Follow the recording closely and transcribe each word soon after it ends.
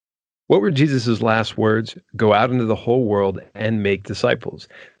What were Jesus' last words? Go out into the whole world and make disciples.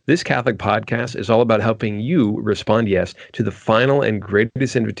 This Catholic podcast is all about helping you respond yes to the final and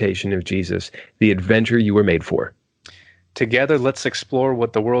greatest invitation of Jesus, the adventure you were made for. Together, let's explore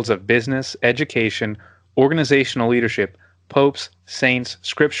what the worlds of business, education, organizational leadership, popes, saints,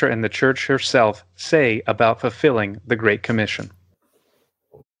 scripture, and the church herself say about fulfilling the Great Commission.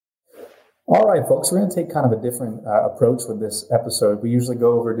 All right, folks, we're going to take kind of a different approach with this episode. We usually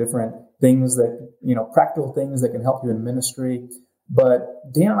go over different things that, practical things that can help you in ministry.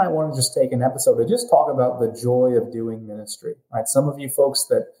 But Dan and I want to just take an episode to just talk about the joy of doing ministry, right? Some of you folks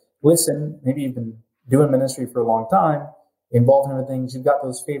that listen, maybe you've been doing ministry for a long time, involved in other things, you've got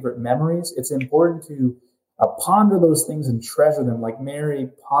those favorite memories. It's important to ponder those things and treasure them, like Mary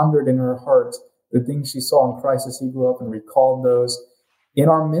pondered in her heart the things she saw in Christ as he grew up and recalled those. In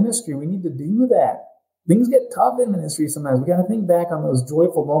our ministry, we need to do that. Things get tough in ministry sometimes. We got to think back on those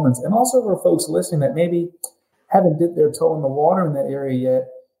joyful moments. And also for folks listening that maybe haven't dipped their toe in the water in that area yet,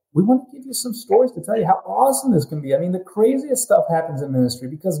 we want to give you some stories to tell you how awesome this can be. I mean, the craziest stuff happens in ministry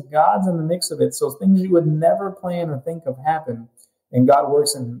because God's in the mix of it. So things you would never plan or think of happen. And God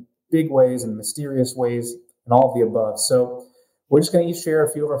works in big ways and mysterious ways and all of the above. So we're just going to each share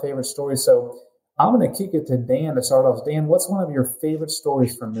a few of our favorite stories. So I'm going to kick it to Dan to start off. Dan, what's one of your favorite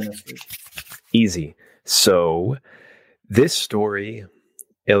stories from ministry? Easy. So this story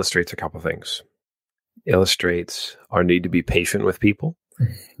illustrates a couple things. Illustrates our need to be patient with people.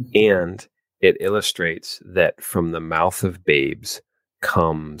 And it illustrates that from the mouth of babes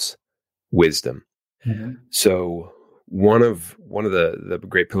comes wisdom. Mm-hmm. So one of the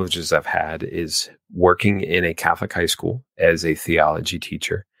great privileges I've had is working in a Catholic high school as a theology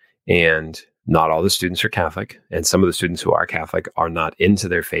teacher. And not all the students are Catholic. And some of the students who are Catholic are not into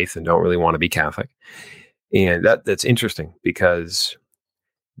their faith and don't really want to be Catholic. And that's interesting because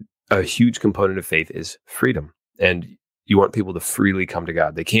a huge component of faith is freedom. And you want people to freely come to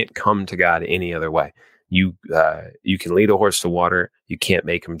God. They can't come to God any other way. You can lead a horse to water. You can't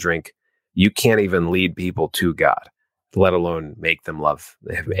make them drink. You can't even lead people to God, let alone make them love.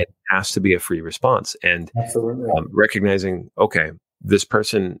 It has to be a free response. And recognizing, okay, this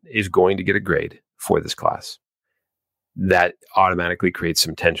person is going to get a grade for this class. That automatically creates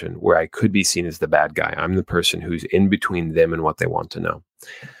some tension where I could be seen as the bad guy. I'm the person who's in between them and what they want to know.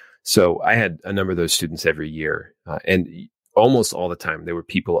 So I had a number of those students every year, and almost all the time they were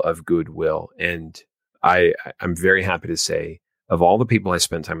people of goodwill. And I'm very happy to say, of all the people I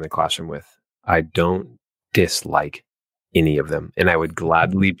spend time in the classroom with, I don't dislike any of them. And I would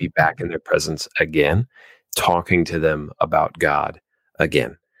gladly be back in their presence again, talking to them about God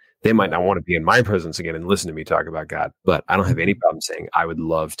again. They might not want to be in my presence again and listen to me talk about God, but I don't have any problem saying I would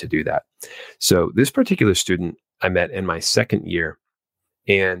love to do that. So this particular student I met in my second year,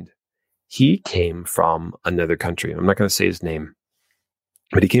 and he came from another country. I'm not going to say his name,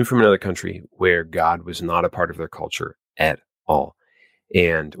 but he came from another country where God was not a part of their culture at all.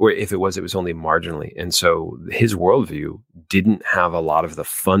 Or if it was only marginally. And so his worldview didn't have a lot of the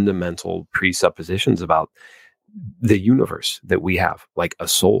fundamental presuppositions about the universe that we have, like a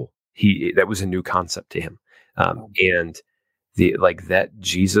soul. That was a new concept to him. And that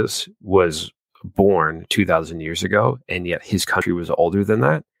Jesus was born 2,000 years ago, and yet his country was older than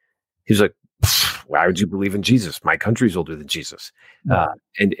that. He's like, why would you believe in Jesus? My country's older than Jesus.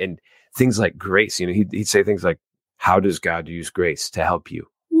 And things like grace, he'd say things like, how does God use grace to help you?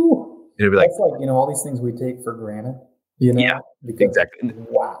 Ooh, and it'd be like, all these things we take for granted, Yeah, because, exactly.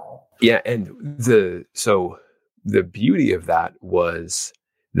 Wow. Yeah. And the beauty of that was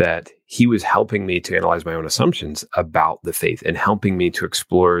that he was helping me to analyze my own assumptions about the faith and helping me to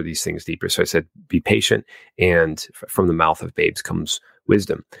explore these things deeper. So I said, be patient, and from the mouth of babes comes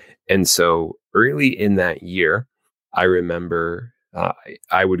wisdom. And so early in that year, I remember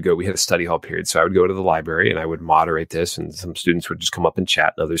we had a study hall period. So I would go to the library and I would moderate this, and some students would just come up and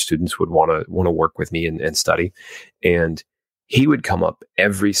chat, and other students would want to work with me and study. And he would come up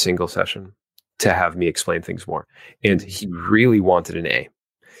every single session to have me explain things more. And he really wanted an A.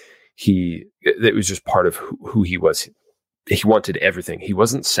 It was just part of who he was. He wanted everything. He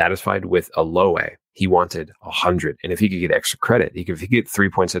wasn't satisfied with a low A. He wanted 100. And if he could get extra credit, if he could get 3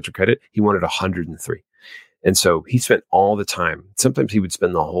 points extra credit, he wanted 103. And so he spent all the time. Sometimes he would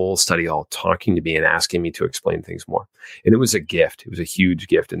spend the whole study hall talking to me and asking me to explain things more. And it was a gift. It was a huge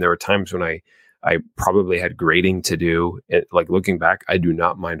gift. And there were times when I probably had grading to do. Like looking back, I do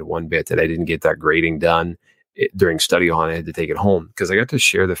not mind one bit that I didn't get that grading done during study hall, and I had to take it home because I got to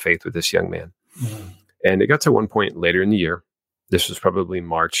share the faith with this young man. Mm-hmm. And it got to one point later in the year. This was probably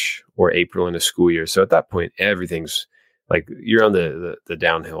March or April in a school year. So at that point, everything's like you're on the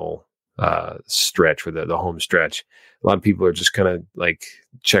downhill stretch, or the home stretch. A lot of people are just kind of like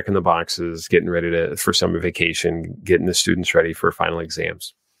checking the boxes, getting ready for summer vacation, getting the students ready for final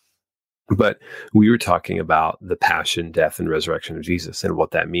exams. But we were talking about the passion, death, and resurrection of Jesus and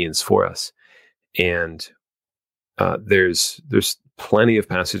what that means for us. And there's plenty of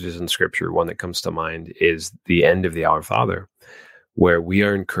passages in Scripture. One that comes to mind is the end of the Our Father, where we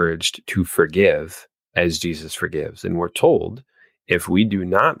are encouraged to forgive as Jesus forgives. And we're told, if we do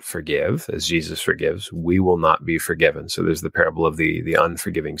not forgive as Jesus forgives, we will not be forgiven. So there's the parable of the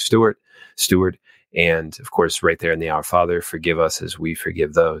unforgiving steward. And of course, right there in the Our Father, forgive us as we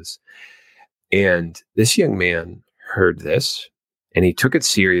forgive those. And this young man heard this, and he took it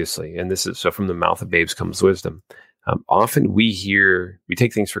seriously. And this is, so from the mouth of babes comes wisdom. Often we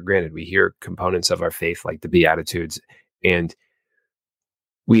take things for granted. We hear components of our faith, like the Beatitudes, and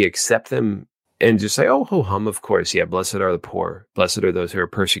we accept them and just say, oh, ho hum, of course. Yeah, blessed are the poor. Blessed are those who are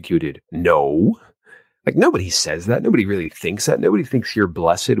persecuted. No, like nobody says that. Nobody really thinks that. Nobody thinks you're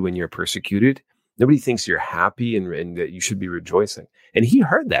blessed when you're persecuted. Nobody thinks you're happy and that you should be rejoicing. And he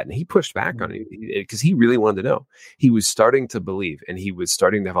heard that and he pushed back on it because he really wanted to know. He was starting to believe, and he was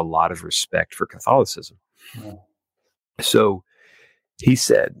starting to have a lot of respect for Catholicism. Yeah. So he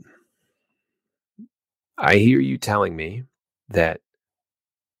said, I hear you telling me that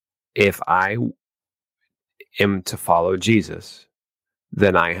if I am to follow Jesus,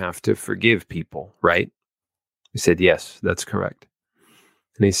 then I have to forgive people, right? He said, yes, that's correct.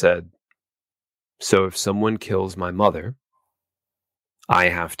 And he said, so if someone kills my mother, I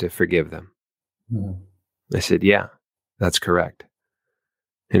have to forgive them. Mm-hmm. I said, yeah, that's correct.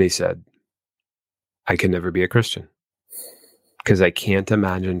 And he said, I can never be a Christian because I can't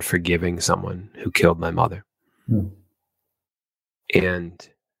imagine forgiving someone who killed my mother. Mm. And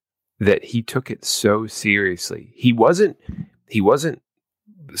that he took it so seriously. He wasn't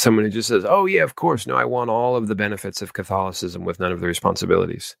someone who just says, oh yeah, of course. No, I want all of the benefits of Catholicism with none of the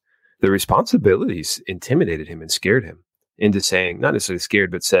responsibilities. The responsibilities intimidated him and scared him into saying, not necessarily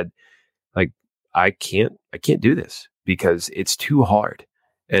scared, but said, like, I can't do this because it's too hard.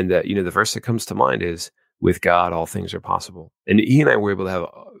 And that, the verse that comes to mind is, with God, all things are possible. And he and I were able to have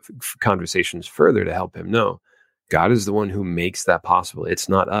conversations further to help him know God is the one who makes that possible. It's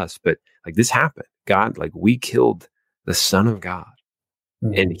not us, but like this happened. God, like we killed the Son of God.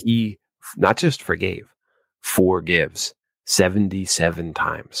 Mm-hmm. And he not just forgives 77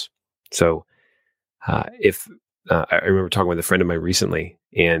 times. So I remember talking with a friend of mine recently,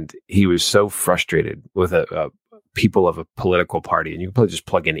 and he was so frustrated with people of a political party, and you can probably just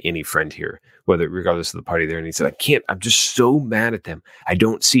plug in any friend here, regardless of the party there. And he said, I'm just so mad at them. I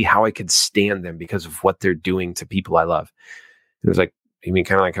don't see how I could stand them because of what they're doing to people I love. And it was like, you mean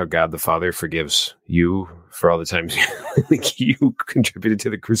kind of like how God the Father forgives you for all the times like you contributed to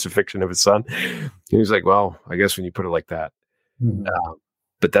the crucifixion of his son? And he was like, well, I guess when you put it like that. Mm-hmm.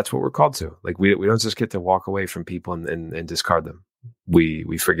 But that's what we're called to. Like we don't just get to walk away from people and discard them.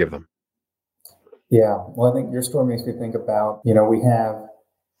 We forgive them. Yeah. Well, I think your story makes me think about, we have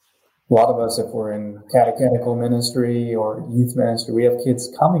a lot of us, if we're in catechetical ministry or youth ministry, we have kids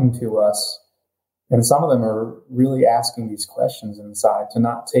coming to us, and some of them are really asking these questions inside, to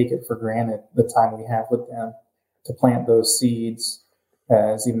not take it for granted the time we have with them, to plant those seeds.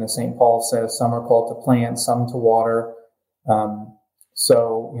 As even as St. Paul says, some are called to plant, some to water.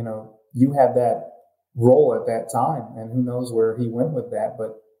 So, you had that role at that time, and who knows where he went with that,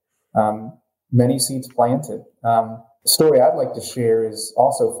 but many seeds planted. The story I'd like to share is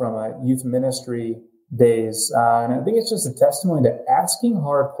also from a youth ministry days. And I think it's just a testimony to asking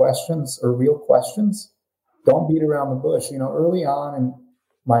hard questions or real questions. Don't beat around the bush. Early on in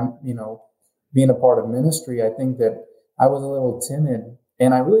my, being a part of ministry, I think that I was a little timid.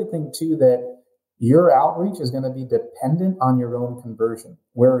 And I really think too that your outreach is going to be dependent on your own conversion.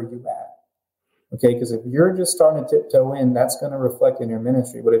 Where are you at? Okay, because if you're just starting to tiptoe in, that's going to reflect in your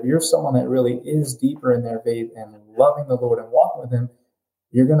ministry. But if you're someone that really is deeper in their faith and loving the Lord and walking with him,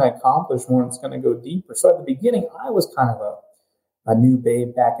 you're going to accomplish more and it's going to go deeper. So at the beginning, I was kind of a new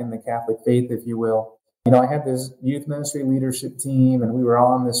babe back in the Catholic faith, if you will. I had this youth ministry leadership team, and we were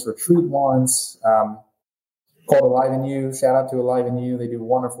on this retreat once called Alive in You. Shout out to Alive in You. They do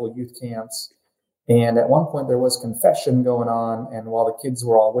wonderful youth camps. And at one point there was confession going on, and while the kids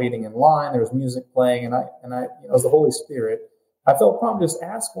were all waiting in line, there was music playing, and I, it was the Holy Spirit. I felt prompted to just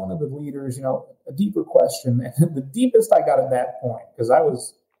ask one of the leaders, a deeper question, and the deepest I got at that point, because I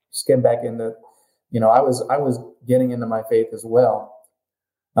was just getting back into, I was getting into my faith as well.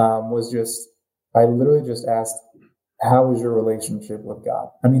 I literally just asked, how is your relationship with God?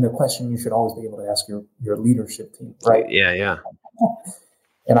 I mean, the question you should always be able to ask your leadership team, right? Yeah.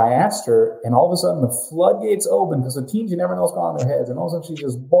 And I asked her, and all of a sudden the floodgates open, because the teens, you never know what's going on in their heads. And all of a sudden she's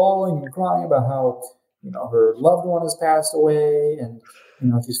just bawling and crying about how, her loved one has passed away, and,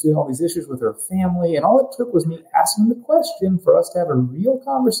 she's feeling all these issues with her family. And all it took was me asking the question for us to have a real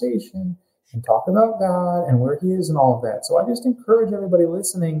conversation and talk about God and where he is and all of that. So I just encourage everybody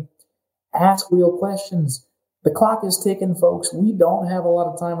listening, ask real questions. The clock is ticking, folks. We don't have a lot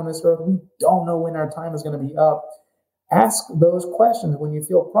of time on this earth. We don't know when our time is going to be up. Ask those questions when you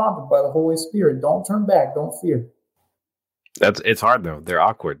feel prompted by the Holy Spirit. Don't turn back. Don't fear. It's hard though. They're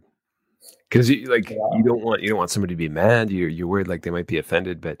awkward because you don't want somebody to be mad. You're worried like they might be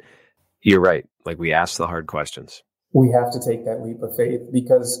offended, but you're right. Like, we ask the hard questions. We have to take that leap of faith,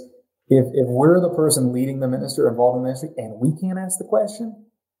 because if we're the person leading the ministry or involved in the ministry and we can't ask the question,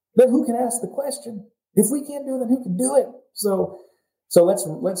 then who can ask the question? If we can't do it, then who can do it? So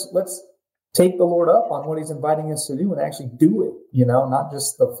let's take the Lord up on what he's inviting us to do and actually do it, not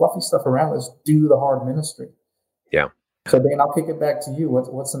just the fluffy stuff around. Let's do the hard ministry. Yeah. So Dan, I'll kick it back to you.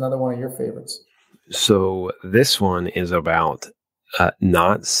 What's another one of your favorites? So this one is about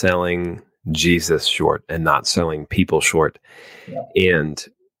not selling Jesus short and not selling people short. Yeah. And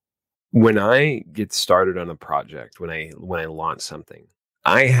when I get started on a project, when I launch something,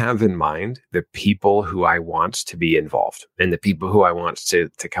 I have in mind the people who I want to be involved and the people who I want to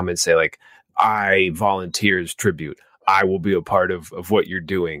come and say, like, I volunteer as tribute. I will be a part of what you're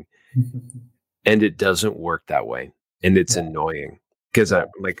doing. And it doesn't work that way. And it's annoying because I'm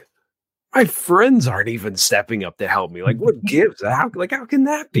like, my friends aren't even stepping up to help me. Like, what gives? How can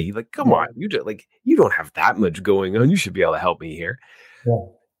that be? Like, come on, you don't have that much going on. You should be able to help me here. Yeah.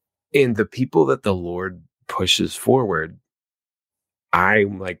 And the people that the Lord pushes forward,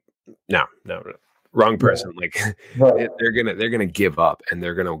 I'm like, no, wrong person. Like, they're gonna give up and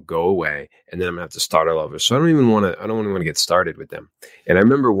they're gonna go away, and then I'm gonna have to start all over. So I don't even want to get started with them. And I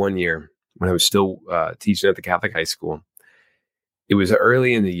remember one year when I was still teaching at the Catholic high school. It was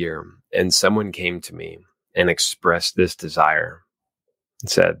early in the year, and someone came to me and expressed this desire and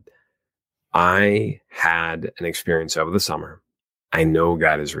said, I had an experience over the summer. I know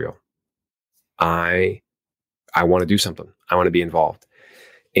God is real. I want to do something. I want to be involved.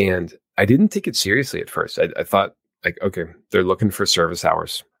 And I didn't take it seriously at first. I thought, like, okay, they're looking for service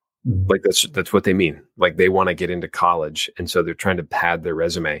hours. Mm-hmm. Like that's what they mean. Like, they want to get into college. And so they're trying to pad their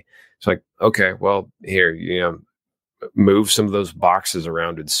resume. It's like, okay, well, here, move some of those boxes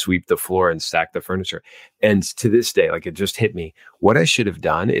around and sweep the floor and stack the furniture. And to this day, like, it just hit me. What I should have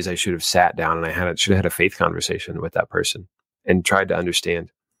done is I should have sat down and should have had a faith conversation with that person and tried to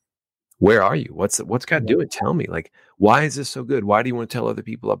understand, where are you? What's God doing? Tell me, like, why is this so good? Why do you want to tell other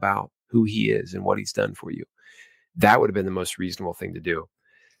people about who he is and what he's done for you? That would have been the most reasonable thing to do.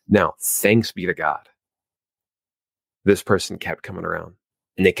 Now, thanks be to God, this person kept coming around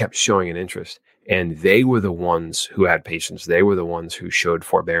and they kept showing an interest. And they were the ones who had patience. They were the ones who showed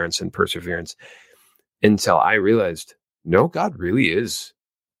forbearance and perseverance until I realized, no, God really is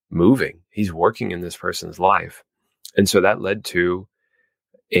moving. He's working in this person's life. And so that led to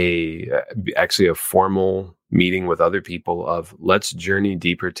actually a formal meeting with other people of, let's journey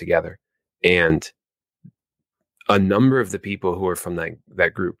deeper together. And a number of the people who are from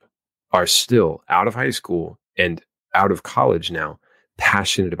that group are still out of high school and out of college now,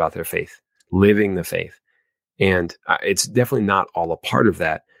 passionate about their faith, living the faith. And it's definitely not all a part of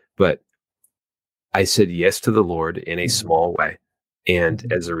that, but I said yes to the Lord in a small way.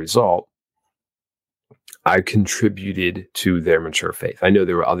 And as a result, I contributed to their mature faith. I know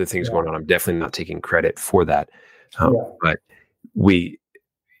there were other things going on. I'm definitely not taking credit for that. But we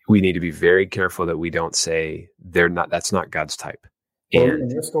need to be very careful that we don't say that's not God's type.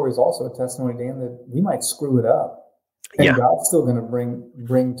 And your story is also a testimony, Dan, that we might screw it up. And God's still going to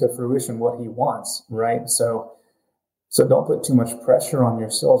bring to fruition what he wants, right? So don't put too much pressure on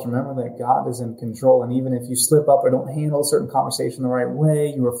yourselves. Remember that God is in control. And even if you slip up or don't handle a certain conversation the right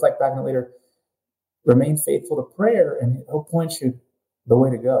way, you reflect back on it later, remain faithful to prayer, and he'll point you the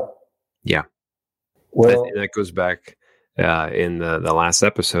way to go. Yeah. Well, that goes back in the last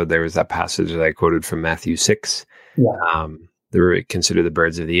episode. There was that passage that I quoted from Matthew 6. Yeah. Consider the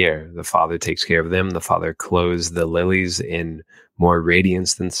birds of the air. The Father takes care of them. The Father clothes the lilies in more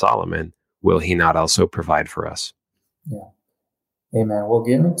radiance than Solomon. Will he not also provide for us? Yeah. Amen. Well,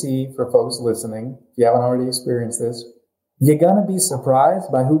 guarantee for folks listening, if you haven't already experienced this, you're going to be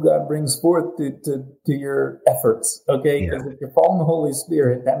surprised by who God brings forth to your efforts. Okay. Because if you're following the Holy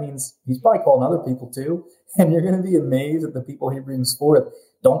Spirit, that means he's probably calling other people too. And you're going to be amazed at the people he brings forth.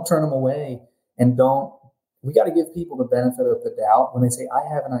 Don't turn them away, and we got to give people the benefit of the doubt when they say,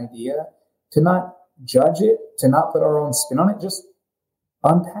 I have an idea, to not judge it, to not put our own spin on it. Just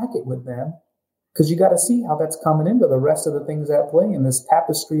unpack it with them, because you got to see how that's coming into the rest of the things at play in this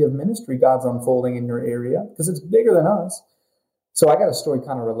tapestry of ministry God's unfolding in your area, because it's bigger than us. So I got a story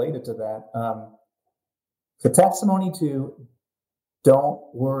kind of related to that. The testimony to don't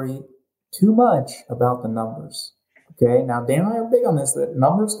worry too much about the numbers. Okay, now Dan and I are big on this, that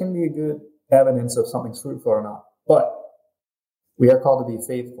numbers can be a good evidence of something's fruitful or not. But we are called to be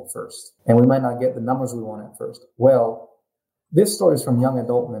faithful first, and we might not get the numbers we want at first. Well, this story is from young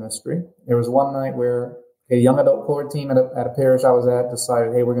adult ministry. There was one night where a young adult core team at a parish I was at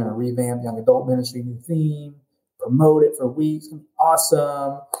decided, hey, we're going to revamp young adult ministry, new theme, promote it for weeks,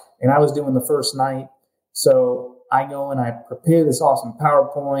 awesome. And I was doing the first night. So I go and I prepare this awesome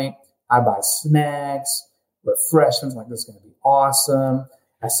PowerPoint. I buy snacks, refreshments, like this is going to be awesome.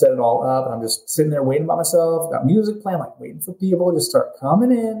 I set it all up, and I'm just sitting there waiting by myself. Got music playing, like waiting for people to just start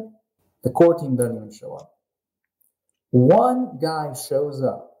coming in. The core team doesn't even show up. One guy shows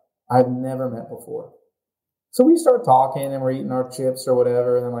up I've never met before. So we start talking, and we're eating our chips or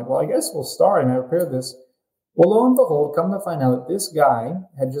whatever. And I'm like, well, I guess we'll start. And I prepared this. Well, lo and behold, come to find out that this guy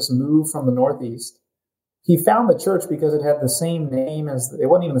had just moved from the Northeast. He found the church because it had the same name as, it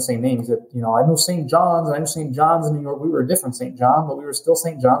wasn't even the same name. He said, I know St. John's, and I know St. John's in New York. We were a different St. John, but we were still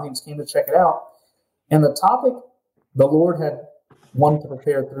St. John's. He just came to check it out. And the topic the Lord had wanted to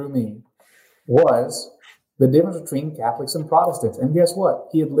prepare through me was the difference between Catholics and Protestants. And guess what?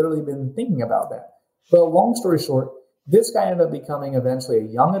 He had literally been thinking about that. Well, long story short, this guy ended up becoming eventually a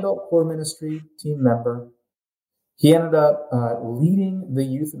young adult core ministry team member. He ended up leading the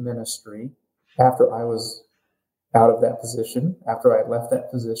youth ministry after I was out of that position, after I had left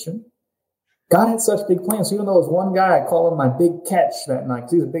that position. God had such big plans. So even though it was one guy, I call him my big catch that night,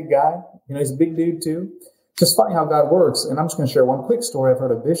 because he's a big guy. He's a big dude too. Just funny how God works. And I'm just going to share one quick story I've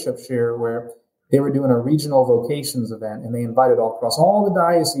heard a bishop share where they were doing a regional vocations event, and they invited all across all the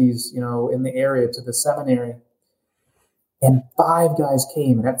dioceses, in the area to the seminary. And 5 guys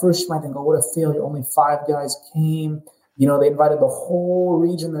came. And at first you might think, oh, what a failure. Only 5 guys came. They invited the whole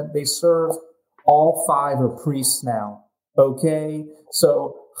region that they serve. All 5 are priests now. Okay?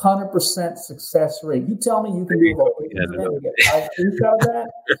 So 100% success rate. You tell me you can do vocations and get 5 priests out of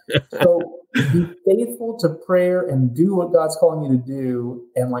that? So be faithful to prayer and do what God's calling you to do,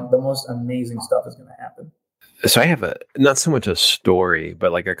 and like the most amazing stuff is going to happen. So I have not so much a story,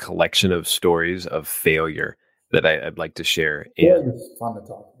 but like a collection of stories of failure that I'd like to share. It's fun to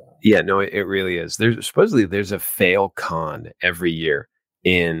talk about. Yeah, no, it really is. There's a fail con every year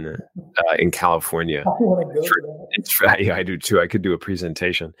in California. I want to go to that. Yeah, I do too. I could do a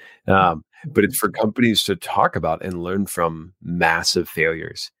presentation, but it's for companies to talk about and learn from massive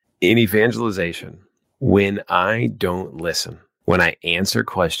failures in evangelization. When I don't listen, when I answer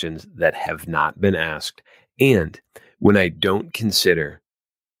questions that have not been asked, and when I don't consider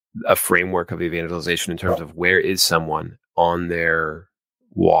a framework of evangelization in terms of where is someone on their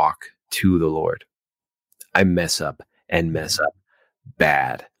walk to the Lord, I mess up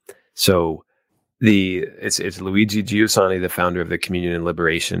bad. So it's Luigi Giussani, the founder of the Communion and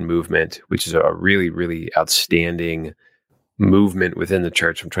Liberation movement, which is a really, really outstanding movement within the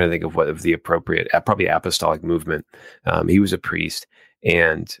church. I'm trying to think of the appropriate, probably apostolic movement. He was a priest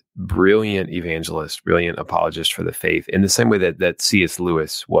and brilliant evangelist, brilliant apologist for the faith, in the same way that C.S.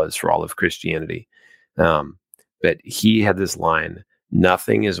 Lewis was for all of Christianity. But he had this line: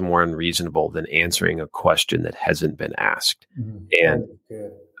 nothing is more unreasonable than answering a question that hasn't been asked. Mm-hmm.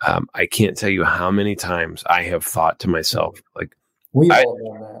 And I can't tell you how many times I have thought to myself, like, We've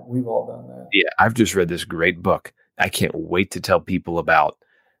all done that. Yeah, I've just read this great book. I can't wait to tell people about,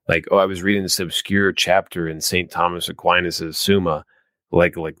 like, I was reading this obscure chapter in St. Thomas Aquinas' Summa.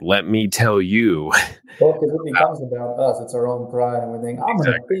 Like, let me tell you. Well, because it becomes about us. It's our own pride, and we think, I'm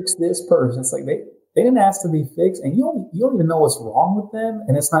going to fix this person. It's like they didn't ask to be fixed, and you don't even know what's wrong with them,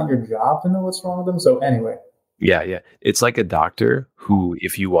 and it's not your job to know what's wrong with them. So anyway. Yeah. It's like a doctor who,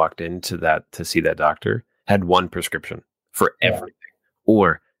 if you walked into to see that doctor, had one prescription for everything,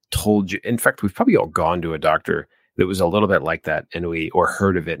 or told you. In fact, we've probably all gone to a doctor that was a little bit like that, or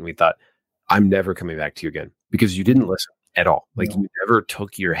heard of it, and we thought, I'm never coming back to you again, because you didn't listen at all. Like, you never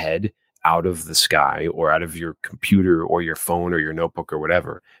took your head out of the sky or out of your computer or your phone or your notebook or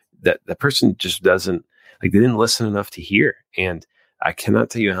whatever. That person just doesn't, like, they didn't listen enough to hear. And I cannot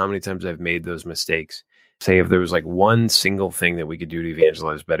tell you how many times I've made those mistakes. Say, if there was like one single thing that we could do to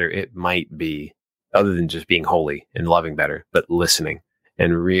evangelize better, it might be, other than just being holy and loving better, but listening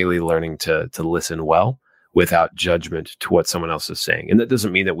and really learning to listen well without judgment to what someone else is saying. And that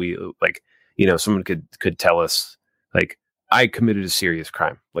doesn't mean that we, like, someone could tell us, like, I committed a serious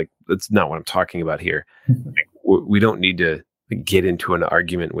crime. Like, that's not what I'm talking about here. Like, we don't need to get into an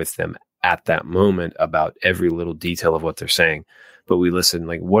argument with them at that moment about every little detail of what they're saying, but we listen,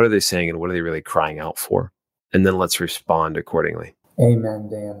 like, what are they saying and what are they really crying out for? And then let's respond accordingly. Amen,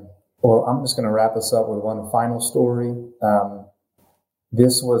 Dan. Well, I'm just going to wrap us up with one final story.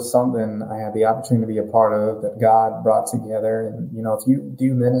 This was something I had the opportunity to be a part of that God brought together. And, if you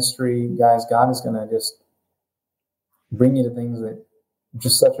do ministry, guys, God is going to just bring you to things that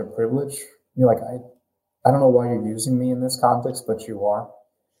just such a privilege. You're like, I don't know why you're using me in this context, but you are.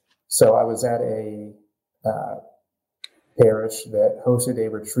 So I was at a parish that hosted a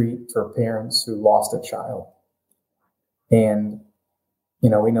retreat for parents who lost a child. And,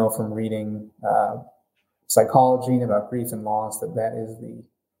 we know from reading psychology and about grief and loss that is the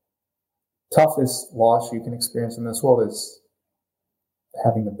toughest loss you can experience in this world, is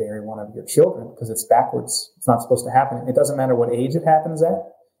having to bury one of your children, because it's backwards. It's not supposed to happen. It doesn't matter what age it happens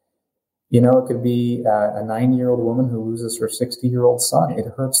at. It could be a 90-year-old woman who loses her 60-year-old son. It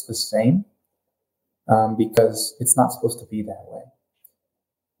hurts the same because it's not supposed to be that way.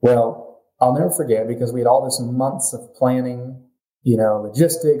 Well, I'll never forget, because we had all this months of planning,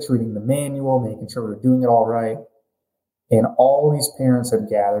 logistics, reading the manual, making sure we were doing it all right. And all these parents had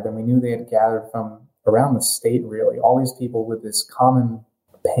gathered, and we knew they had gathered from around the state, really, all these people with this common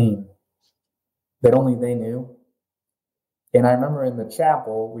pain that only they knew. And I remember in the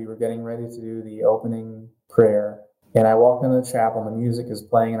chapel, we were getting ready to do the opening prayer. And I walked into the chapel, and the music is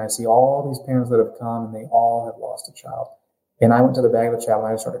playing, and I see all these parents that have come, and they all have lost a child. And I went to the back of the chapel, and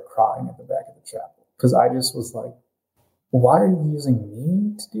I just started crying at the back of the chapel, because I just was like, why are you using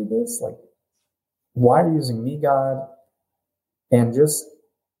me to do this? Like, why are you using me, God? And just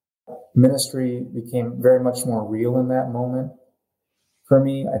ministry became very much more real in that moment for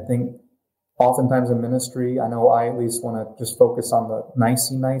me. I think oftentimes in ministry, I know I at least want to just focus on the nice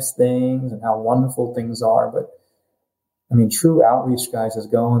things and how wonderful things are. But true outreach, guys, is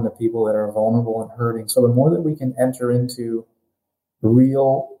going to people that are vulnerable and hurting. So the more that we can enter into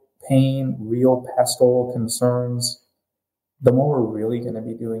real pain, real pastoral concerns, the more we're really going to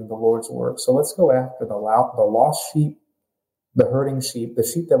be doing the Lord's work. So let's go after the lost sheep, the hurting sheep, the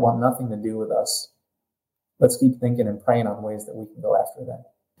sheep that want nothing to do with us. Let's keep thinking and praying on ways that we can go after them.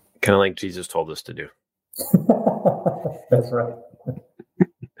 Kind of like Jesus told us to do. That's right.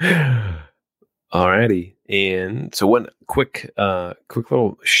 Alrighty. And so one quick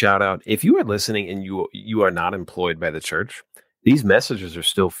little shout out. If you are listening and you are not employed by the church, these messages are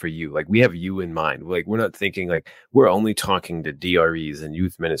still for you. Like, we have you in mind. Like, we're not thinking like we're only talking to DREs and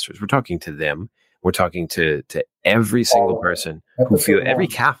youth ministers. We're talking to them. We're talking to every single person who every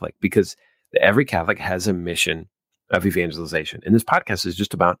Catholic, because every Catholic has a mission of evangelization. And this podcast is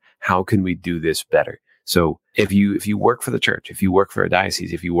just about how can we do this better. So if you work for the church, if you work for a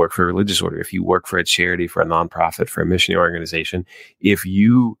diocese, if you work for a religious order, if you work for a charity, for a nonprofit, for a missionary organization, if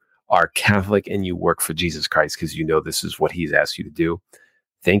you are Catholic and you work for Jesus Christ because you know this is what he's asked you to do,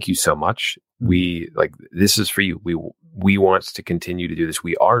 thank you so much. This is for you. We want to continue to do this.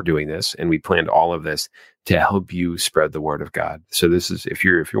 We are doing this, and we planned all of this to help you spread the word of God. So this is, if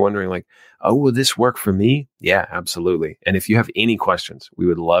you're wondering like, oh, will this work for me? Yeah, absolutely. And if you have any questions, we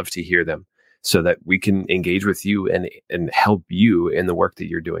would love to hear them so that we can engage with you and help you in the work that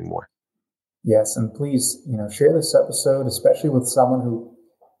you're doing more. Yes. And please, share this episode, especially with someone who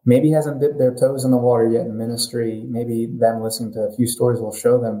maybe hasn't dipped their toes in the water yet in ministry. Maybe them listening to a few stories will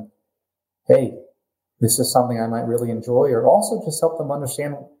show them, hey, this is something I might really enjoy, or also just help them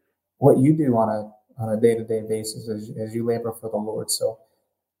understand what you do on a day-to-day basis as you labor for the Lord. So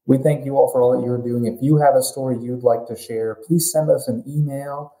we thank you all for all that you're doing. If you have a story you'd like to share, please send us an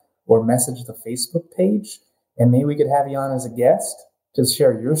email or message the Facebook page, and maybe we could have you on as a guest to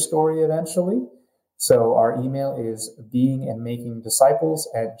share your story eventually. So our email is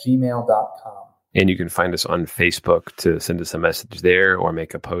beingandmakingdisciples@gmail.com. And you can find us on Facebook to send us a message there, or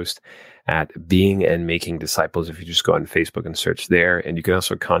make a post at Being and Making Disciples if you just go on Facebook and search there. And you can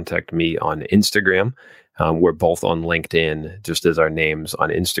also contact me on Instagram. We're both on LinkedIn, just as our names on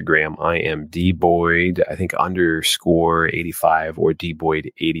Instagram. I am dboyd, I think _85 or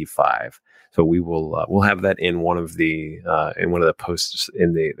dboyd85. So we will we'll have that in one of the posts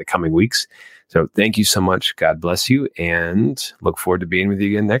in the coming weeks. So thank you so much. God bless you, and look forward to being with you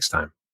again next time.